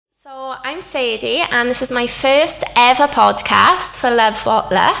So I'm Sadie and this is my first ever podcast for Love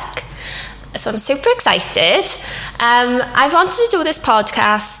What Luck. So I'm super excited. I've wanted to do this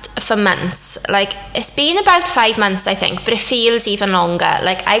podcast for months. Like, it's been about 5 months, I think, but it feels even longer.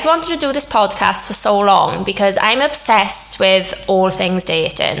 Like, I've wanted to do this podcast for so long because I'm obsessed with all things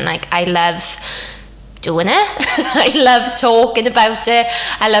dating. Like, I love doing it. I love talking about it.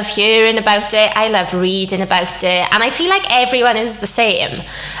 I love hearing about it. I love reading about it. And I feel like everyone is the same.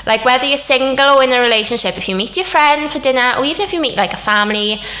 Like, whether you're single or in a relationship, if you meet your friend for dinner, or even if you meet like a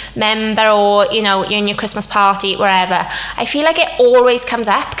family member, or you know, you're in your Christmas party, wherever, I feel like it always comes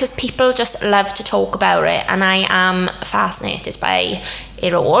up because people just love to talk about it, and I am fascinated by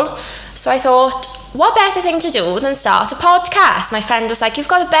it all. So I thought, what better thing to do than start a podcast? My friend was like, you've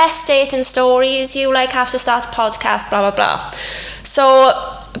got the best dating stories, you like have to start a podcast, blah blah blah. So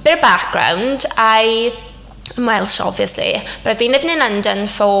a bit of background, I'm Welsh obviously, but I've been living in London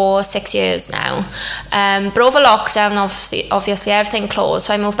for 6 years now, but over lockdown obviously everything closed,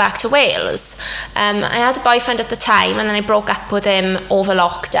 so I moved back to Wales. I had a boyfriend at the time, and then I broke up with him over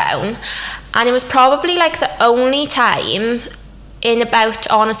lockdown, and it was probably like the only time in about,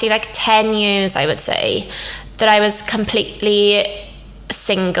 honestly, like 10 years, I would say, that I was completely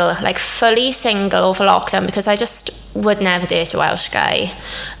single, like fully single over lockdown, because I just would never date a Welsh guy.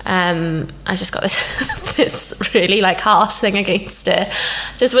 I just got this really like harsh thing against it.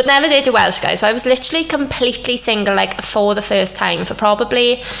 Just would never date a Welsh guy. So I was literally completely single, like for the first time for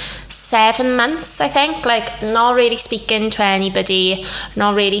probably 7 months, I think. Like, not really speaking to anybody,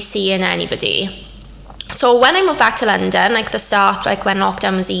 not really seeing anybody. So when I moved back to London, like the start, like when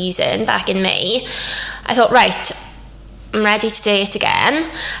lockdown was easing back in May, I thought, right, I'm ready to date again.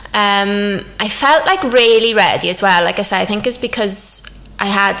 I felt like really ready as well. Like I said, I think it's because I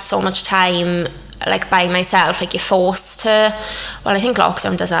had so much time like by myself. Like, you're forced to, well, I think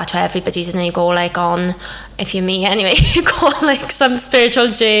lockdown does that to everybody, doesn't it? You go like on, if you're me anyway, you go on like some spiritual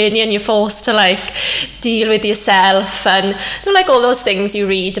journey, and you're forced to like deal with yourself, and like all those things you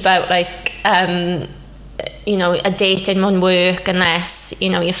read about, like you know, a dating won't work unless, you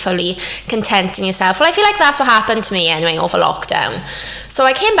know, you're fully content in yourself. Well, I feel like that's what happened to me anyway over lockdown. So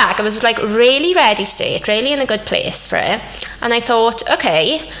I came back, I was like really ready to date, really in a good place for it, and I thought,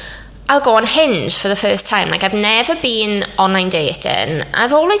 okay, I'll go on Hinge for the first time. Like, I've never been online dating.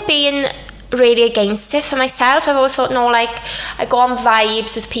 I've always been really against it for myself. I've always thought, no, like, I go on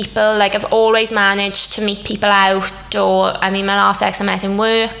vibes with people. Like, I've always managed to meet people out, or, I mean, my last ex I met in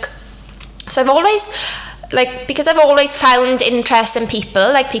work. So I've always, like, because I've always found interest in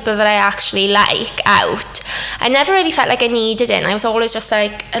people, like people that I actually like out, I never really felt like I needed it. And I was always just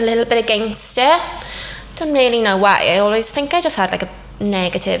like a little bit against it. Don't really know why. I always think I just had like a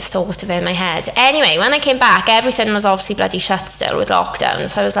negative thought of it in my head. Anyway, when I came back, everything was obviously bloody shut still with lockdown,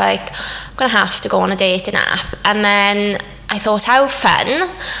 so I was like, I'm gonna have to go on a dating app. And then I thought, how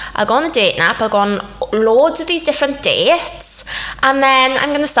fun, I'll go on a dating app, I'll go on loads of these different dates, and then I'm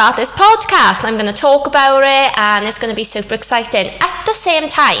going to start this podcast, and I'm going to talk about it, and it's going to be super exciting. At the same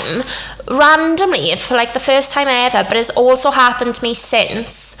time, randomly, for like the first time ever, but it's also happened to me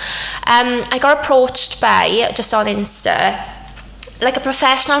since, I got approached by, just on Insta, like a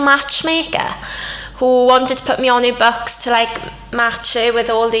professional matchmaker who wanted to put me on her books to like match it with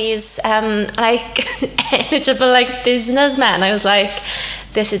all these like eligible like businessmen. I was like,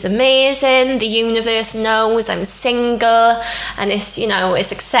 this is amazing, the universe knows I'm single, and it's, you know,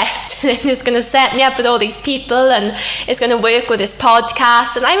 it's accepted, and it's going to set me up with all these people, and it's going to work with this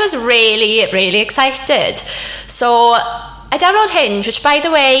podcast. And I was really, really excited. So I downloaded Hinge, which, by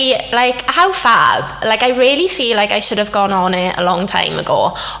the way, like, how fab. Like, I really feel like I should have gone on it a long time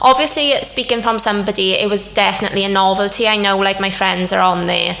ago. Obviously, speaking from somebody, it was definitely a novelty. I know, like, my friends are on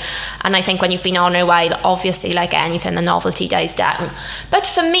there, and I think when you've been on it a while, obviously, like anything, the novelty dies down. But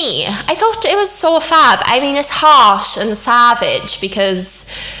for me, I thought it was so fab. I mean, it's harsh and savage because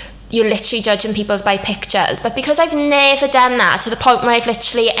you're literally judging people by pictures, but because I've never done that to the point where I've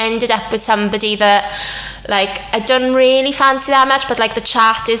literally ended up with somebody that, like, I don't really fancy that much, but like the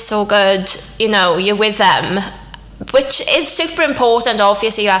chat is so good, you know, you're with them, which is super important.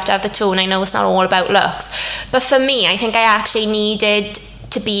 Obviously, you have to have the two, and I know it's not all about looks, but for me, I think I actually needed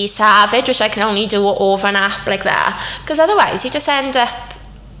to be savage, which I can only do over an app like that, because otherwise you just end up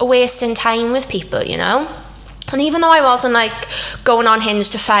wasting time with people, you know. And even though I wasn't like going on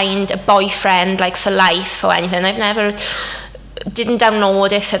Hinge to find a boyfriend like for life or anything, didn't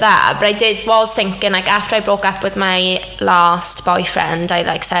download it for that, but I was thinking, like, after I broke up with my last boyfriend, I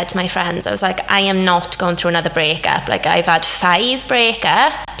like said to my friends, I was like, I am not going through another breakup. Like, I've had 5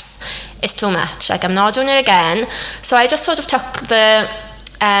 breakups, it's too much, like, I'm not doing it again. So I just sort of took the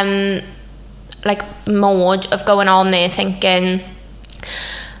like mode of going on there thinking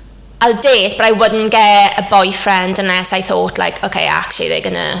I'll date, but I wouldn't get a boyfriend unless I thought like, okay, actually they're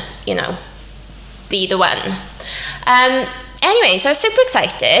gonna, you know, be the one. Anyway, so I was super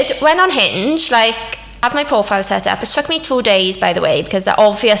excited, went on Hinge, like I have my profile set up. It took me 2 days, by the way, because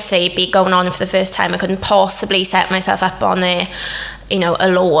obviously be going on for the first time, I couldn't possibly set myself up on there, you know,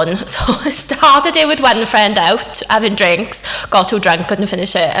 alone. So I started it with one friend out, having drinks, got too drunk, couldn't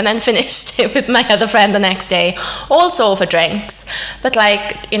finish it, and then finished it with my other friend the next day, also for drinks. But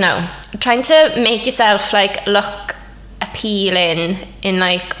like, you know, trying to make yourself like look appealing in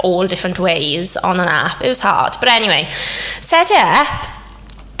like all different ways on an app, it was hard. But anyway, set it up,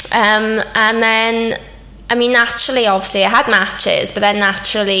 and then, I mean, naturally, obviously I had matches, but then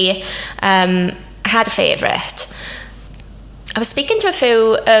naturally I had a favourite. I was speaking to a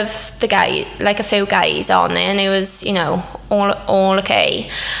few guys on there, and it was, you know, all okay.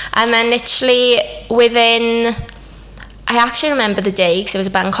 And then literally within, I actually remember the day because it was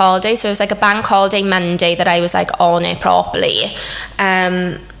a bank holiday, so it was like a bank holiday Monday that I was like on it properly.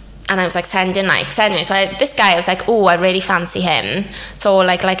 And I was like sending likes anyway. So this guy, I was like, oh, I really fancy him. So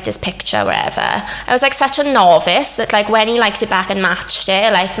like this picture, wherever. I was like such a novice that like when he liked it back and matched it,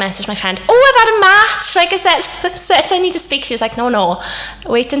 I like messaged my friend, oh, I've had a match. Like I said I need to speak. She was like, no,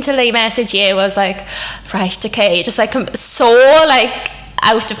 wait until they message you. I was like, right, okay. Just like so like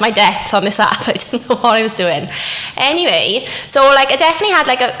out of my depth on this app. I didn't know what I was doing. Anyway, so like I definitely had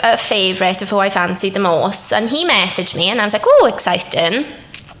like a favourite of who I fancied the most. And he messaged me and I was like, oh, exciting.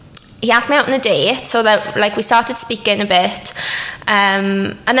 He asked me out on a date, so that like we started speaking a bit,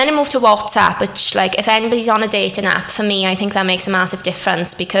 and then it moved to WhatsApp, which like if anybody's on a dating app, for me I think that makes a massive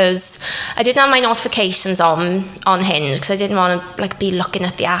difference, because I didn't have my notifications on Hinge because I didn't want to like be looking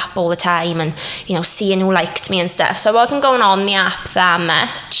at the app all the time and, you know, seeing who liked me and stuff. So I wasn't going on the app that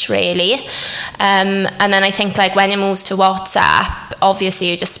much really, and then I think like when it moves to WhatsApp, obviously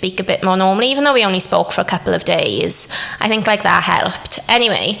you just speak a bit more normally, even though we only spoke for a couple of days. I think like that helped.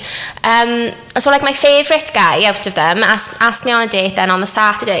 Anyway, so like my favourite guy out of them asked me on a date then on the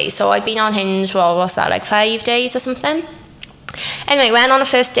Saturday. So I'd been on Hinge, what was that, like 5 days or something? Anyway, went on a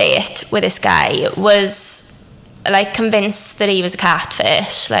first date with this guy, was like convinced that he was a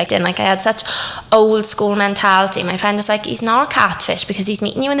catfish. Like, and like I had such old school mentality. My friend was like, he's not a catfish because he's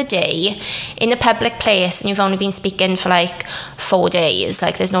meeting you in the day in a public place and you've only been speaking for like 4 days.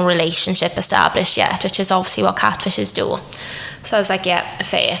 Like there's no relationship established yet, which is obviously what catfishes do. So I was like, yeah,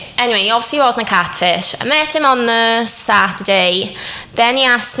 fair. Anyway, he obviously wasn't a catfish. I met him on the Saturday. Then he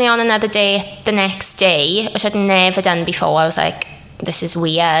asked me on another date the next day, which I'd never done before. I was like, this is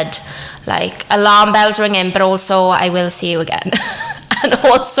weird. Like, alarm bells ringing, but also, I will see you again. And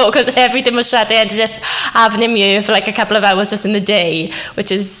also, because everything was shut, I ended up having him here for like a couple of hours just in the day,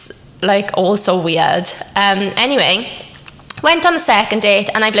 which is like also weird. Anyway, went on the second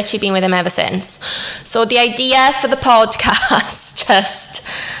date and I've literally been with him ever since. So the idea for the podcast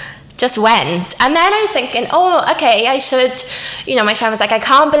just went. And then I was thinking, oh, okay, I should, you know, my friend was like, I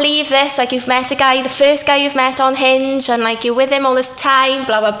can't believe this, like you've met a guy, the first guy you've met on Hinge, and like you're with him all this time,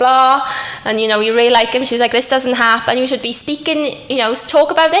 blah, blah, blah, and you know, you really like him. She was like, this doesn't happen, you should be speaking, you know,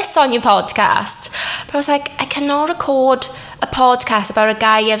 talk about this on your podcast. But I was like, I cannot record a podcast about a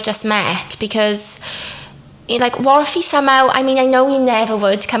guy I've just met, because like, what if he somehow, I mean, I know he never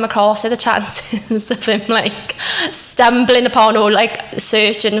would come across the chances of him like stumbling upon or like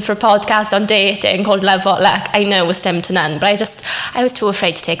searching for a podcast on dating called Love What Luck. I know was slim to none, but I was too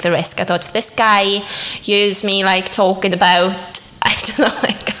afraid to take the risk. I thought, if this guy used me like talking about, I don't know,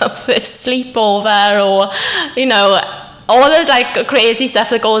 like a first sleepover, or, you know, all the like crazy stuff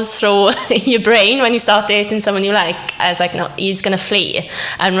that goes through your brain when you start dating someone you like, I was like, no, he's gonna flee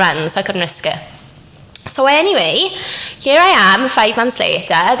and run, so I couldn't risk it. So anyway, here I am 5 months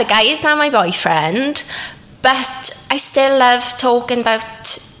later. The guy is now my boyfriend, but I still love talking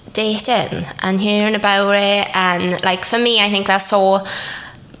about dating and hearing about it. And like, for me, I think that's so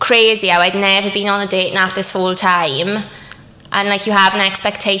crazy how I'd never been on a dating app this whole time, and like you have an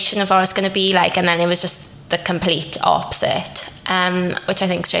expectation of what it's going to be like, and then it was just the complete opposite, which I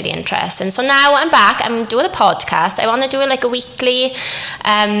think is really interesting. So now I'm back, I'm doing a podcast. I want to do it like a weekly,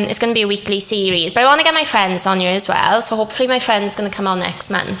 it's going to be a weekly series, but I want to get my friends on here as well, so hopefully my friend's going to come on next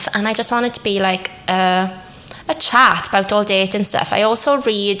month, and I just want it to be like a chat about all dating stuff. I also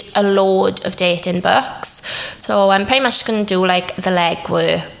read a load of dating books, so I'm pretty much going to do like the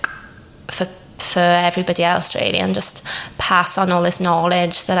legwork for everybody else really, and just pass on all this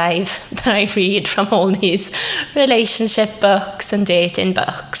knowledge that I read from all these relationship books and dating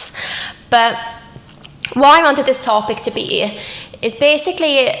books. But what I wanted this topic to be is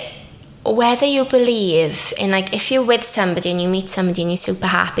basically whether you believe in, like, if you're with somebody and you meet somebody and you're super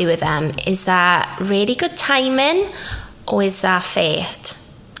happy with them, is that really good timing or is that fate?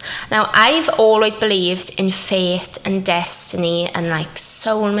 Now, I've always believed in fate and destiny and, like,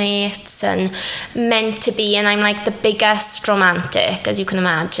 soulmates and meant to be, and I'm, like, the biggest romantic, as you can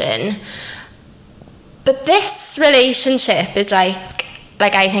imagine. But this relationship is, like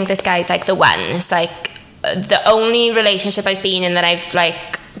I think this guy's, like, the one. It's, like, the only relationship I've been in that I've,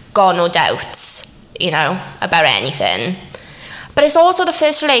 like, got no doubts, you know, about anything. But it's also the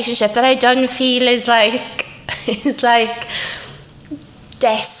first relationship that I don't feel is like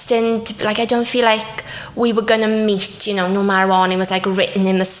destined to, like, I don't feel like we were gonna meet, you know, no matter what, and it was, like, written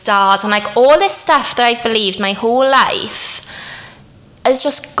in the stars, and, like, all this stuff that I've believed my whole life is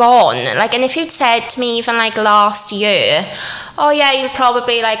just gone. Like, and if you'd said to me even, like, last year, oh yeah, you'll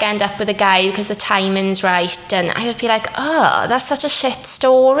probably, like, end up with a guy because the timing's right, and I would be like, oh, that's such a shit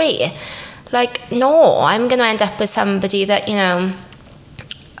story. Like, no, I'm gonna end up with somebody that, you know,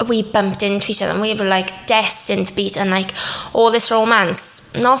 we bumped into each other and we were, like, destined to be, and, like, all this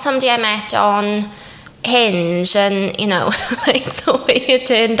romance, not somebody I met on Hinge, and, you know, like, the way it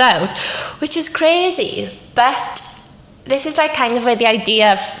turned out, which is crazy. But this is, like, kind of where the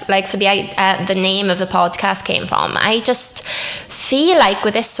idea of, like, for the name of the podcast came from. I just feel like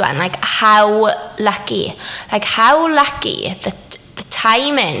with this one, like, how lucky that the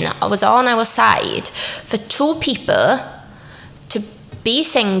timing was on our side for two people to be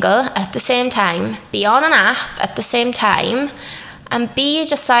single at the same time, be on an app at the same time, and be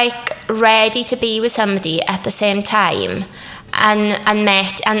just, like, ready to be with somebody at the same time. And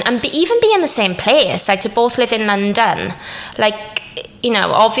met and even be in the same place, like, to both live in London. Like, you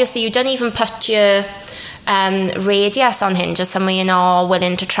know, obviously you don't even put your radius on Hinge as somewhere you're not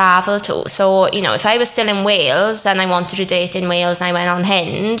willing to travel to. So, you know, if I was still in Wales and I wanted to date in Wales and I went on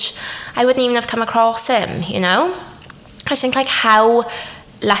Hinge, I wouldn't even have come across him, you know. I think, like, how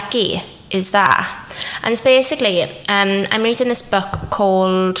lucky is that? And it's basically, I'm reading this book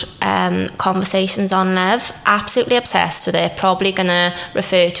called Conversations on Love. Absolutely obsessed with it. Probably going to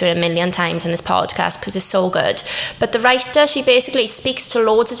refer to it a million times in this podcast because it's so good. But the writer, she basically speaks to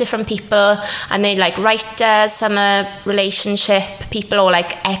loads of different people, and they, like, writers, some are relationship people, or,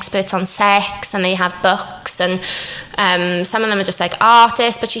 like, experts on sex, and they have books, and some of them are just, like,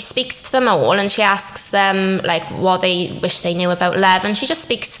 artists, but she speaks to them all, and she asks them, like, what they wish they knew about love, and she just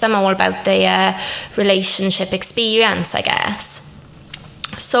speaks to them all about their relationship experience, I guess.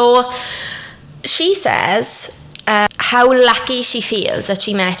 So she says how lucky she feels that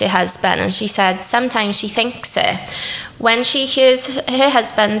she met her husband, and she said sometimes she thinks it when she hears her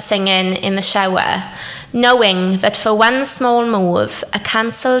husband singing in the shower, knowing that for one small move, a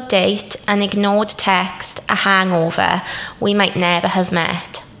cancelled date, an ignored text, a hangover, we might never have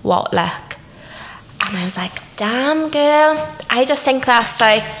met. What luck. And I was like, damn, girl, I just think that's,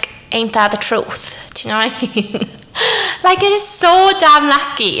 like, ain't that the truth? Do you know what I mean? Like, it is so damn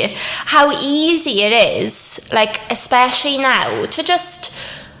lucky how easy it is, like, especially now, to just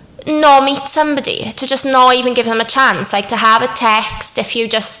not meet somebody, to just not even give them a chance, like, to have a text if you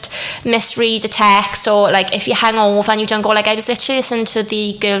just misread a text, or, like, if you hang over and you don't go. Like, I was literally listening to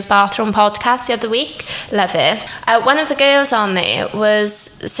the Girls Bathroom podcast the other week. Love it. One of the girls on there was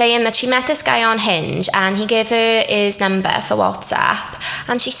saying that she met this guy on Hinge and he gave her his number for WhatsApp,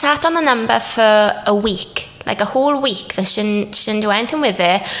 and she sat on the number for a week, like a whole week, that she didn't do anything with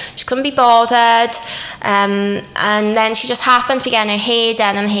it. She couldn't be bothered, and then she just happened to be getting her hair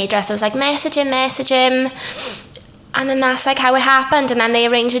done, and the hairdresser was like, message him, and then that's, like, how it happened. And then they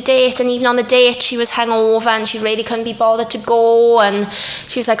arranged a date, and even on the date she was hungover and she really couldn't be bothered to go, and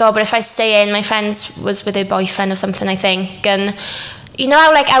she was like, oh, but if I stay in, my friend was with her boyfriend or something, I think. And you know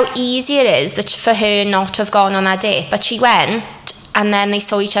how easy it is that for her not to have gone on that date, but she went. And then they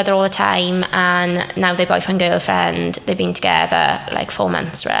saw each other all the time, and now they're boyfriend, girlfriend. They've been together, like, 4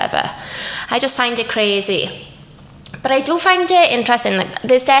 months, whatever. I just find it crazy. But I do find it interesting. Like,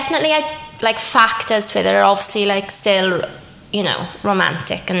 there's definitely, like, factors to it that are obviously, like, still, you know,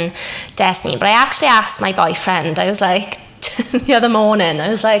 romantic and destiny. But I actually asked my boyfriend, I was like, the other morning, I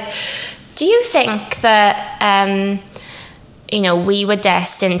was like, do you think that, you know, we were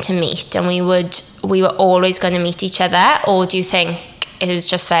destined to meet and we were always going to meet each other, or do you think it was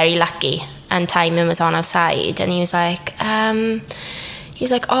just very lucky and timing was on our side? And he was like, oh,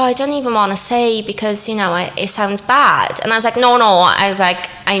 I don't even want to say because, you know, it sounds bad. And I was like, no, I was like,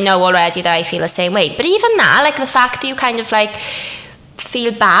 I know already that I feel the same way. But even that, like, the fact that you kind of, like,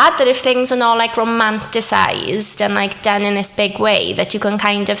 feel bad that if things are not, like, romanticized and, like, done in this big way, that you can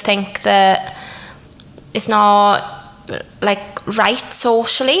kind of think that it's not like right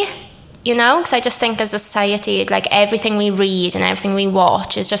socially, you know, because I just think as a society, like everything we read and everything we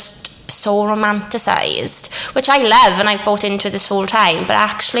watch is just so romanticized, which I love and I've bought into this whole time, but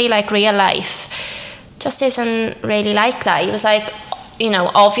actually like real life just isn't really like that. He was like, you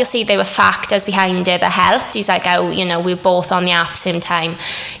know, obviously there were factors behind it that helped. He's like, oh, you know, we were both on the app same time,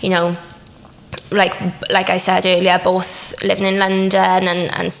 you know, like I said earlier, both living in London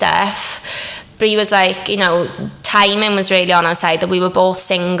and stuff. But he was like, you know, timing was really on our side, that we were both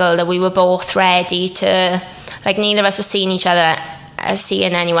single, that we were both ready to, like neither of us were seeing each other as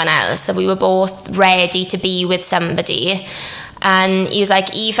seeing anyone else, that we were both ready to be with somebody. And he was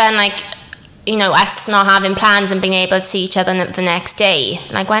like, even like, you know, us not having plans and being able to see each other the next day,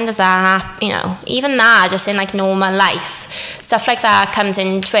 like when does that happen? You know, even that, just in like normal life, stuff like that comes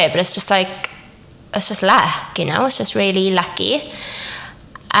into it, but it's just like, it's just luck, you know, it's just really lucky.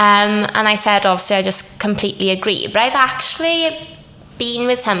 And I said, obviously, I just completely agree, but I've actually been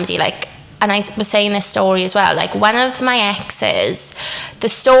with somebody, like, and I was saying this story as well, like one of my exes, the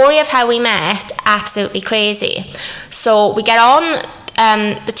story of how we met, absolutely crazy. So we get on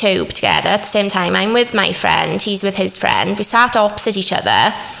the tube together at the same time. I'm with my friend, he's with his friend. We sat opposite each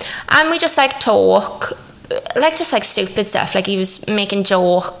other and we just like talk, like just like stupid stuff. Like he was making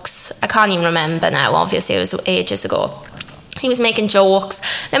jokes. I can't even remember now, obviously it was ages ago. He was making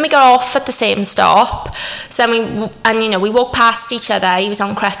jokes. Then we got off at the same stop. So then we walked past each other. He was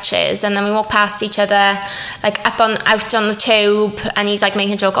on crutches, and then we walked past each other, like out on the tube. And he's like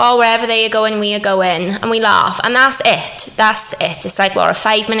making a joke. Oh, wherever they are going, we are going, and we laugh. And that's it. It's like what, a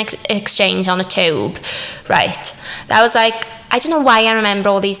 5-minute exchange on a tube, right? That was like, I don't know why I remember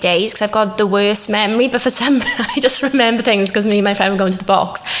all these days, because I've got the worst memory, but for some, I just remember things because me and my friend were going to the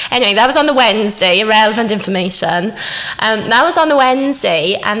box. Anyway, that was on the Wednesday, irrelevant information. That was on the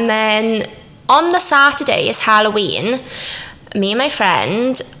Wednesday, and then on the Saturday is Halloween. Me and my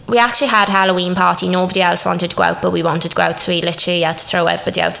friend, we actually had a Halloween party. Nobody else wanted to go out, but we wanted to go out, so we literally had to throw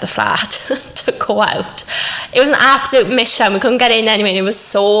everybody out of the flat to go out. It was an absolute mission. We couldn't get in anyway. It was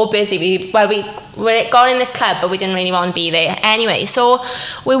so busy. We got in this club, but we didn't really want to be there. Anyway, so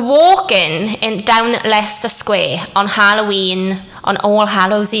we're walking down Leicester Square on Halloween, on All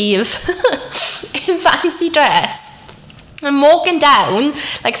Hallows Eve, in fancy dress. I'm walking down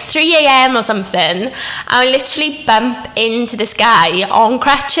like 3 a.m. or something, and I literally bump into this guy on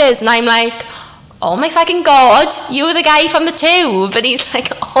crutches, and I'm like, oh my fucking God, you're the guy from the tube. And he's like,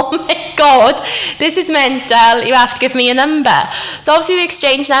 oh my God, this is mental, you have to give me a number. So obviously we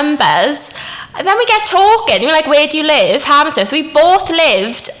exchange numbers, and then we get talking. We're like, where do you live? Hammersmith. We both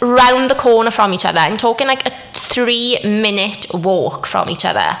lived round the corner from each other. I'm talking like a 3-minute walk from each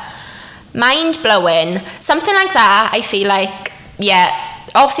other. Mind-blowing. Something like that, I feel like, yeah.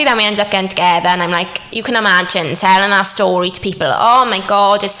 Obviously then we ended up getting together, and I'm like, you can imagine telling our story to people. Oh my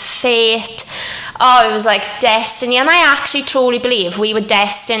God, it's fate. Oh, it was like destiny. And I actually truly believe we were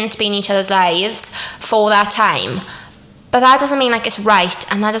destined to be in each other's lives for that time. But that doesn't mean like it's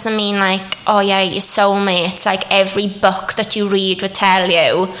right, and that doesn't mean like, oh yeah, your soulmates, like every book that you read would tell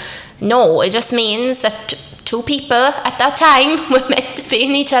you. No, it just means that two people at that time were meant to be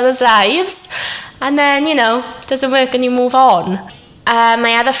in each other's lives, and then, you know, it doesn't work and you move on.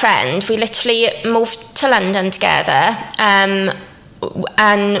 My other friend, we literally moved to London together, and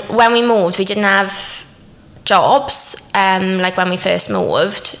when we moved, we didn't have jobs, like when we first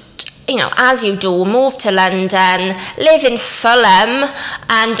moved. You know, as you do, move to London, live in Fulham,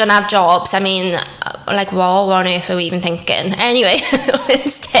 and don't have jobs. I mean, like, what on earth were we even thinking? Anyway,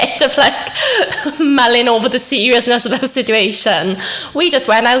 instead of like mulling over the seriousness of the situation, we just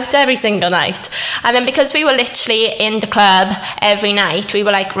went out every single night. And then because we were literally in the club every night, we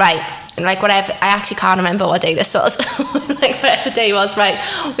were like, right, like whatever, I actually can't remember what day this was, like whatever day it was, right,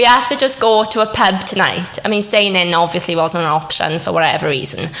 we have to just go to a pub tonight. I mean, staying in obviously wasn't an option for whatever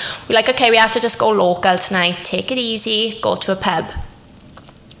reason. We're like, okay, we have to just go local tonight, take it easy, go to a pub.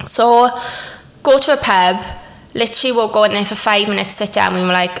 So, go to a pub, literally we'll go in there for 5 minutes, sit down, and we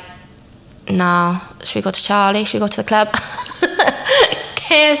were like, nah, should we go to Charlie, should we go to the club?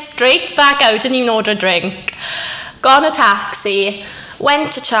 Okay, straight back out, didn't even order a drink. Got on a taxi,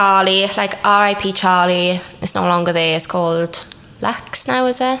 went to Charlie, like R.I.P. Charlie, it's no longer there, it's called Lux now,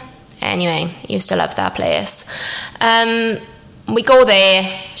 is it? Anyway, used to love that place. We go there,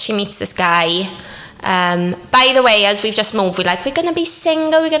 she meets this guy. By the way, as we've just moved, we're like, we're going to be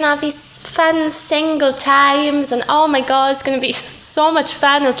single, we're going to have these fun single times, and oh my God, it's going to be so much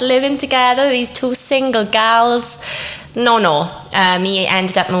fun, us living together, these two single gals. No, he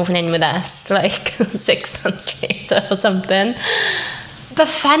ended up moving in with us, like 6 months later or something. But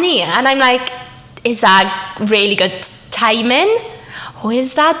funny, and I'm like, is that really good timing? Or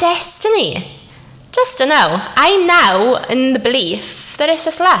is that destiny? Just to know. I'm now in the belief that it's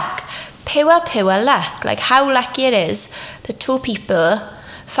just luck. Pure luck. Like how lucky it is that two people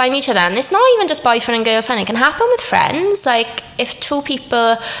find each other. And it's not even just boyfriend and girlfriend. It can happen with friends. Like if two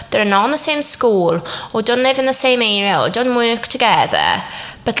people that are not in the same school or don't live in the same area or don't work together,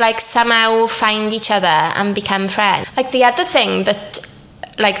 but like somehow find each other and become friends. Like the other thing that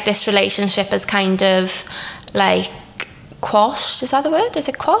like this relationship is kind of like quashed. Is that the word? Is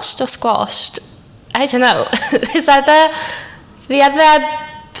it quashed or squashed? I don't know. Is that the other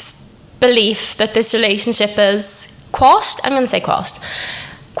belief that this relationship is quashed? I'm going to say quashed.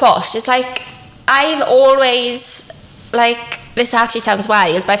 Quashed. It's like I've always, like, this actually sounds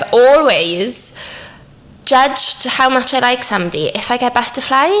wild, but I've always judged how much I like somebody if I get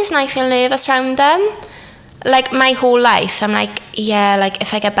butterflies and I feel nervous around them. Like my whole life, I'm like, yeah, like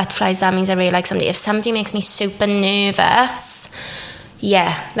if I get butterflies, that means I really like somebody. If somebody makes me super nervous,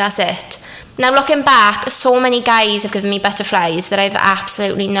 yeah, that's it. Now looking back, so many guys have given me butterflies that I've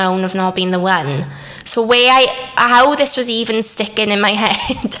absolutely known have not been the one. So how this was even sticking in my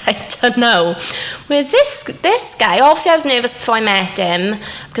head, I don't know. Whereas this guy, obviously I was nervous before I met him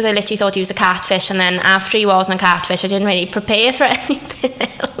because I literally thought he was a catfish, and then after he wasn't a catfish, I didn't really prepare for anything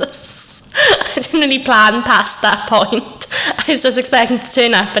else. I didn't really plan past that point. I was just expecting to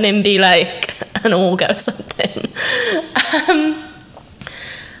turn up and him be like an ogre or something.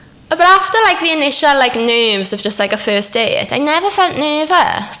 But after like the initial like nerves of just like a first date, I never felt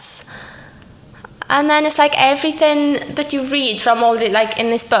nervous. And then it's like everything that you read from all the, like in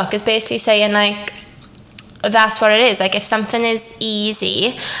this book is basically saying like that's what it is. Like if something is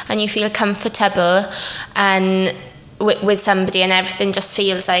easy and you feel comfortable and with somebody and everything just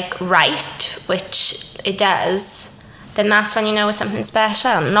feels like right, which it does, then that's when you know it's something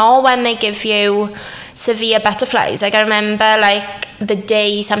special. Not when they give you severe butterflies. Like I remember like the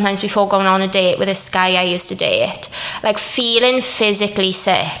day sometimes before going on a date with this guy I used to date, like feeling physically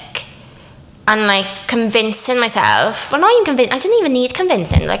sick and like convincing myself, well not even convincing, I didn't even need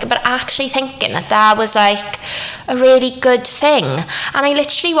convincing, like, but actually thinking that was like a really good thing. And I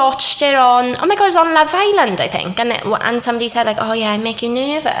literally watched it on, oh my god, it was on Love Island I think, and somebody said like, oh yeah, I make you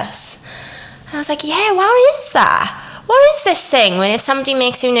nervous. And I was like, yeah, what is that? What is this thing when if somebody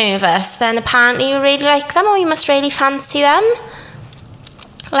makes you nervous, then apparently you really like them or you must really fancy them?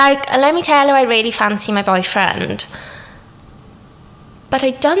 Like, let me tell you, I really fancy my boyfriend. But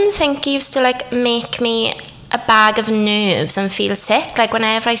I don't think he used to, like, make me a bag of nerves and feel sick. Like,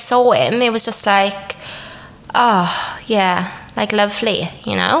 whenever I saw him, it was just like, oh, yeah, like, lovely,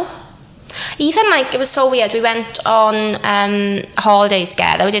 you know? Even, like, it was so weird. We went on holidays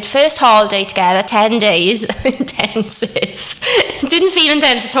together. We did first holiday together, 10 days, intensive. It didn't feel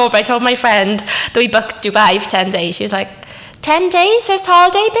intense at all, but I told my friend that we booked Dubai for 10 days. She was like, 10 days first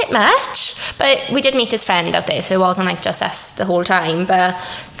holiday, a bit much. But we did meet his friend out there, so it wasn't like just us the whole time, but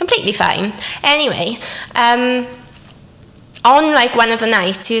completely fine. Anyway, on like one of the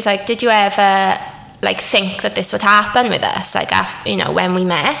nights, he was like, did you ever like think that this would happen with us, like after, you know, when we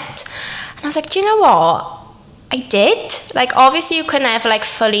met? And I was like, do you know what? I did. Like, obviously you can never like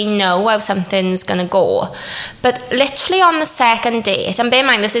fully know how something's gonna go, but literally on the second date, and bear in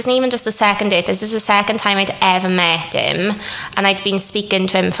mind this isn't even just the second date, this is the second time I'd ever met him, and I'd been speaking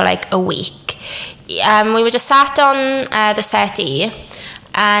to him for like a week. We were just sat on the settee,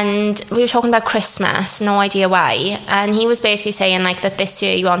 and we were talking about Christmas, no idea why, and he was basically saying like that this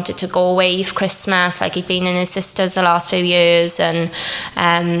year he wanted to go away for Christmas, like he'd been in his sister's the last few years, and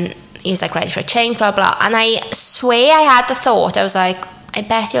he was like ready for a change, blah blah. And I swear I had the thought, I was like, I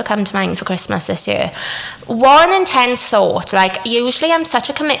bet he'll come to mine for Christmas this year. One intense thought, like usually I'm such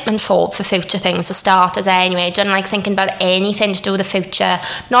a commitment for future things, for starters anyway. I don't like thinking about anything to do with the future,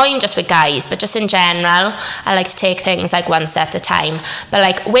 not even just with guys, but just in general. I like to take things like one step at a time. But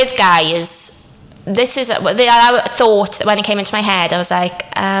like with guys, this is the thought that when it came into my head, I was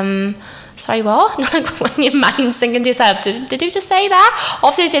like, sorry, what? Like when your mind's thinking to yourself, did you just say that?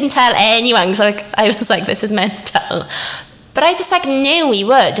 Obviously I didn't tell anyone, because I was like, this is mental. But I just like knew he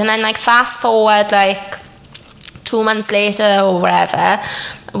would. And then like fast forward like 2 months later or whatever,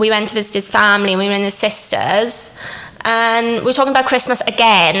 we went to visit his family and we were in his sister's, and we were talking about Christmas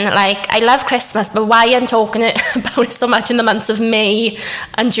again. Like, I love Christmas, but why I'm talking about it so much in the months of May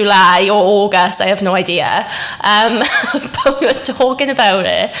and July or August, I have no idea. But we were talking about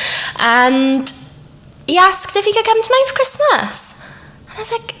it, and he asked if he could come to mine for Christmas. And I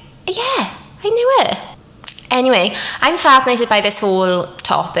was like, yeah, I knew it. Anyway, I'm fascinated by this whole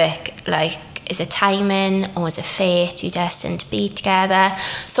topic. Like, Is it timing, or is it fate? You're destined to be together.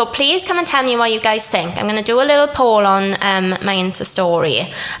 So please come and tell me what you guys think. I'm going to do a little poll on my Insta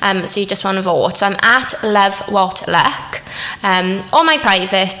story. So you just want to vote. So I'm at Love What Luck. Or my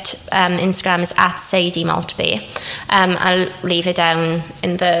private Instagram is at Sadie Maltby. I'll leave it down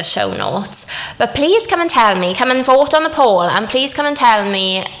in the show notes. But please come and tell me. Come and vote on the poll, and please come and tell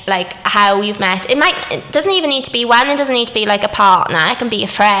me like how you've met. It doesn't even need to be one. It doesn't need to be like a partner. It can be a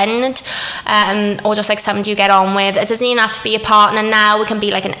friend. Or just like somebody you get on with. It doesn't even have to be a partner now. It can be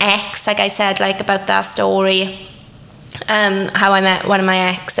like an ex, like I said, like about that story, how I met one of my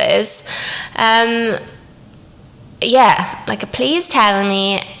exes. Yeah, like please tell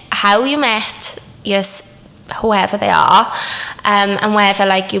me how you met whoever they are, and whether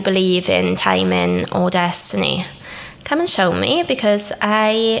like you believe in timing or destiny. Come and show me, because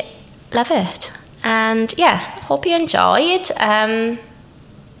I love it. And yeah, hope you enjoyed.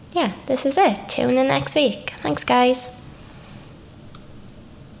 Yeah, this is it. Tune in next week. Thanks, guys.